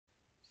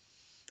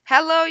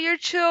Hello, you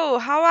two.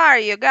 How are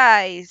you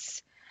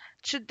guys?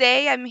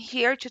 Today I'm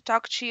here to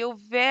talk to you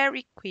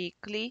very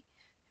quickly,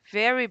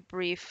 very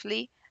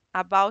briefly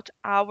about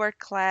our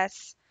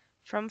class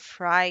from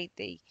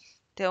Friday.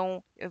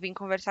 Então, eu vim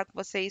conversar com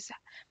vocês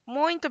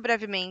muito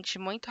brevemente,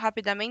 muito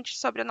rapidamente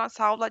sobre a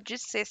nossa aula de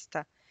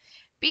sexta.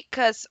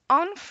 Because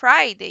on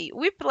Friday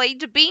we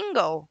played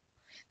bingo.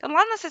 Então,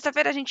 lá na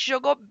sexta-feira a gente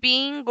jogou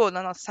bingo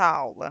na nossa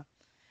aula,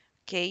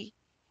 ok?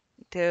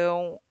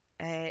 Então,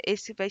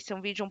 esse vai ser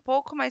um vídeo um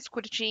pouco mais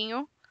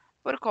curtinho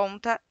por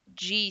conta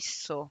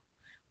disso.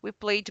 We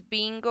played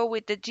bingo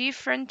with the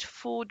different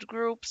food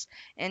groups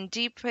and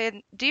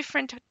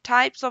different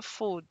types of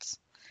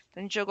foods.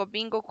 Então, a gente jogou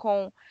bingo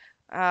com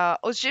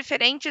os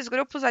diferentes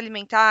grupos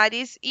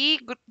alimentares e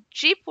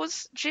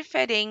tipos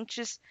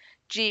diferentes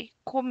de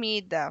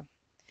comida.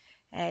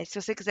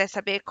 Se você quiser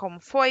saber como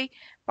foi,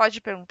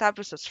 pode perguntar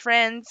para os seus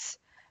friends,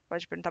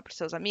 pode perguntar para os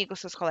seus amigos,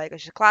 seus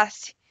colegas de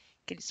classe,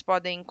 que eles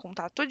podem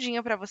contar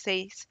tudinho para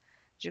vocês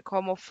de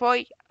como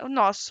foi o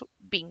nosso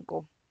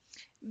bingo.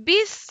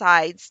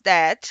 Besides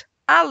that,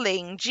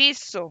 além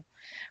disso,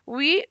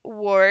 we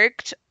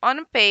worked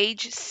on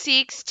page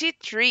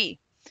 63.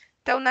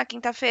 Então, na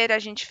quinta-feira, a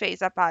gente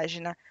fez a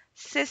página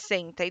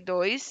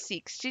 62,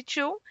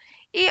 62,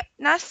 e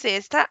na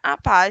sexta, a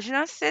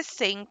página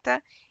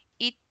 63.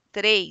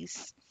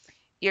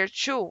 Year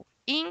 2.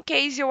 In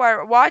case you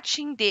are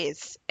watching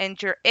this and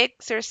your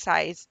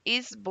exercise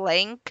is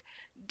blank,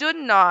 do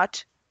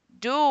not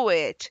do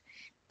it.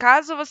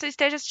 Caso você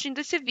esteja assistindo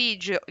esse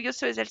vídeo e o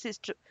seu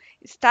exercício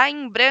está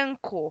em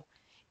branco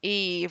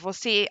e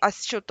você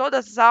assistiu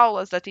todas as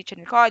aulas da Teacher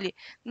Nicole,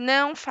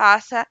 não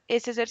faça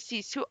esse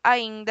exercício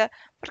ainda,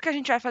 porque a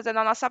gente vai fazer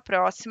na nossa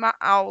próxima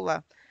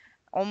aula,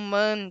 on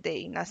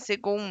Monday, na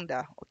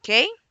segunda,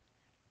 ok?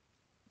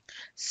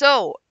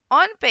 So,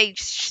 on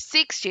page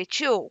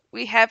 62,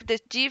 we have the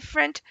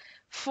different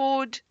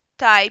food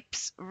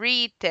types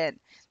written.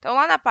 Então,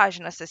 lá na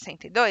página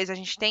 62, a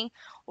gente tem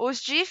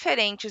os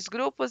diferentes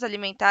grupos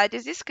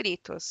alimentares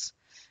escritos: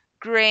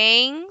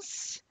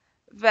 grains,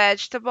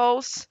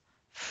 vegetables,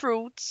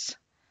 fruits,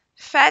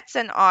 fats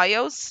and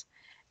oils,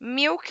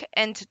 milk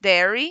and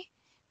dairy,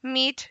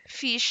 meat,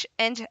 fish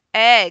and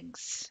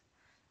eggs.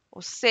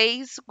 Os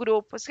 6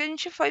 grupos que a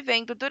gente foi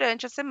vendo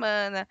durante a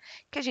semana,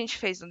 que a gente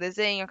fez no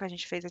desenho, que a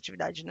gente fez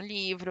atividade no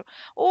livro,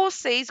 os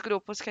 6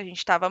 grupos que a gente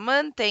estava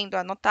mantendo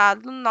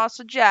anotado no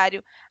nosso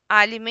diário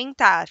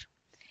alimentar.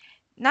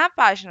 Na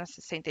página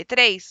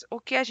 63, o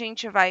que a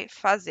gente vai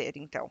fazer,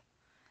 então?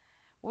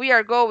 We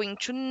are going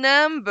to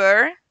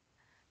number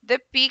the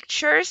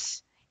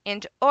pictures and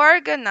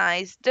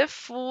organize the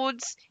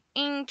foods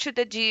into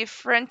the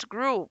different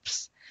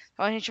groups.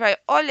 Então, a gente vai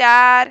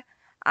olhar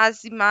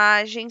as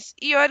imagens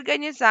e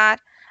organizar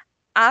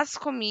as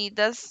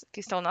comidas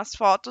que estão nas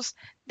fotos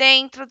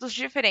dentro dos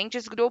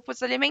diferentes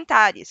grupos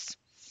alimentares.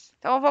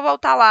 Então, eu vou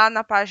voltar lá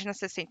na página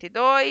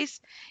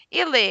 62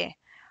 e ler.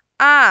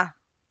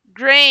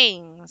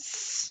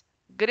 Grains,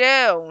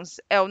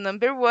 grãos, é o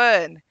number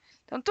 1.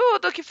 Então,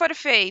 tudo que for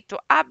feito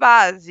à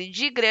base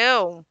de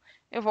grão,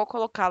 eu vou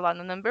colocar lá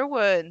no number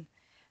 1.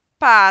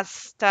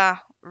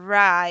 Pasta,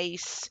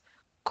 rice,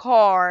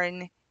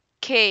 corn,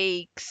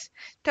 cakes.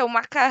 Então,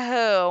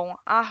 macarrão,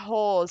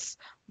 arroz,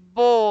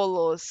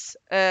 bolos,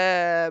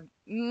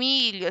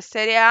 milho,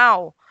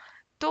 cereal.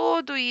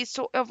 Tudo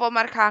isso eu vou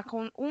marcar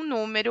com um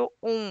número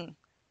 1,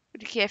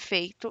 porque é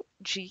feito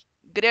de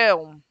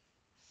grão.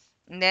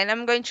 And then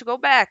I'm going to go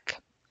back.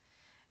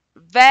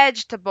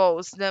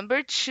 Vegetables,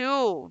 number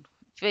 2.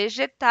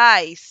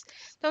 Vegetais.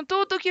 Então,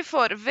 tudo que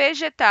for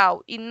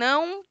vegetal e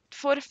não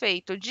for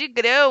feito de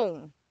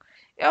grão,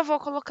 eu vou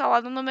colocar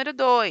lá no número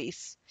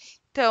 2.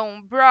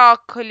 Então,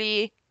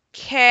 broccoli,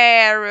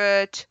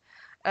 carrot,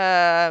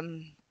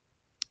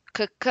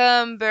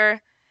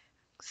 cucumber,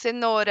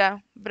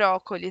 cenoura,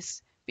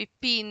 brócolis,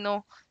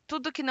 pepino,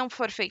 tudo que não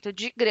for feito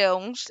de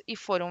grãos e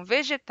for um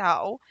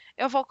vegetal,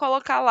 eu vou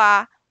colocar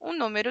lá o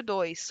número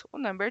 2, o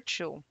number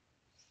 2.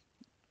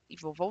 E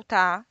vou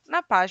voltar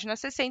na página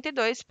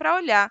 62 para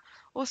olhar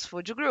os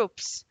food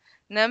groups.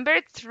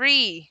 Number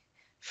 3,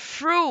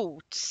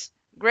 fruits,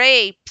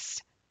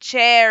 grapes,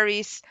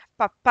 cherries,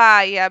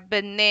 papaya,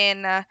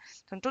 banana.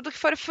 Então, tudo que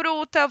for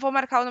fruta, eu vou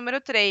marcar o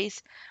número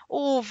 3.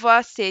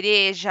 Uva,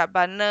 cereja,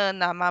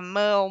 banana,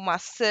 mamão,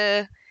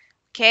 maçã,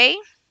 ok?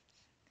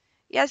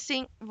 E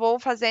assim vou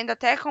fazendo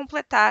até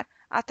completar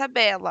a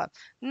tabela.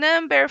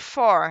 Number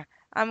 4,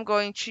 I'm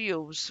going to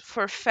use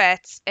for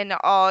fats and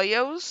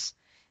oils.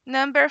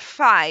 Number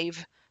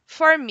 5,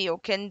 for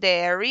milk and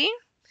dairy.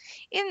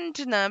 And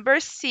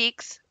number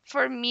 6,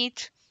 for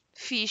meat,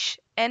 fish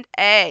and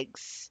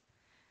eggs.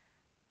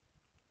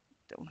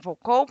 Então, vou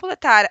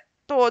completar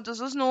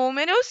todos os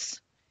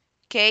números,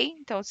 ok?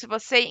 Então, se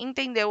você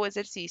entendeu o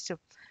exercício,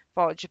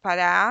 pode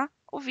parar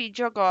o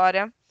vídeo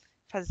agora,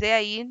 fazer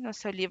aí no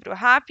seu livro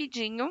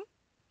rapidinho,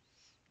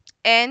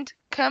 and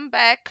come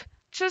back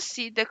to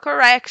see the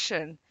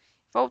correction.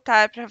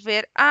 Voltar para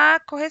ver a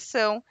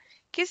correção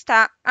que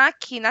está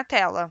aqui na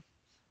tela,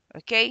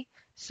 ok?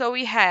 So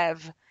we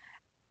have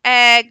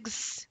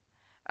eggs,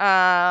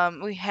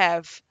 We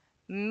have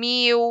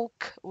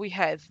milk, we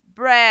have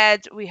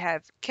bread, we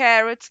have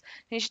carrots.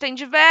 A gente tem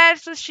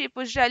diversos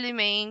tipos de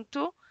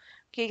alimento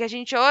que a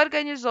gente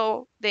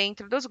organizou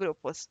dentro dos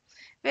grupos.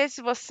 Vê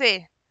se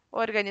você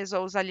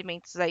organizou os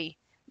alimentos aí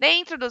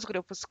dentro dos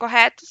grupos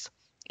corretos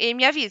e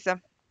me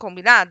avisa,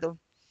 combinado?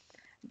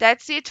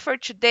 That's it for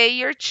today,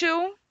 year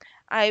two.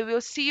 I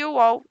will see you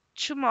all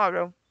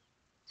tomorrow.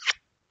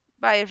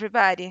 Bye,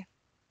 everybody.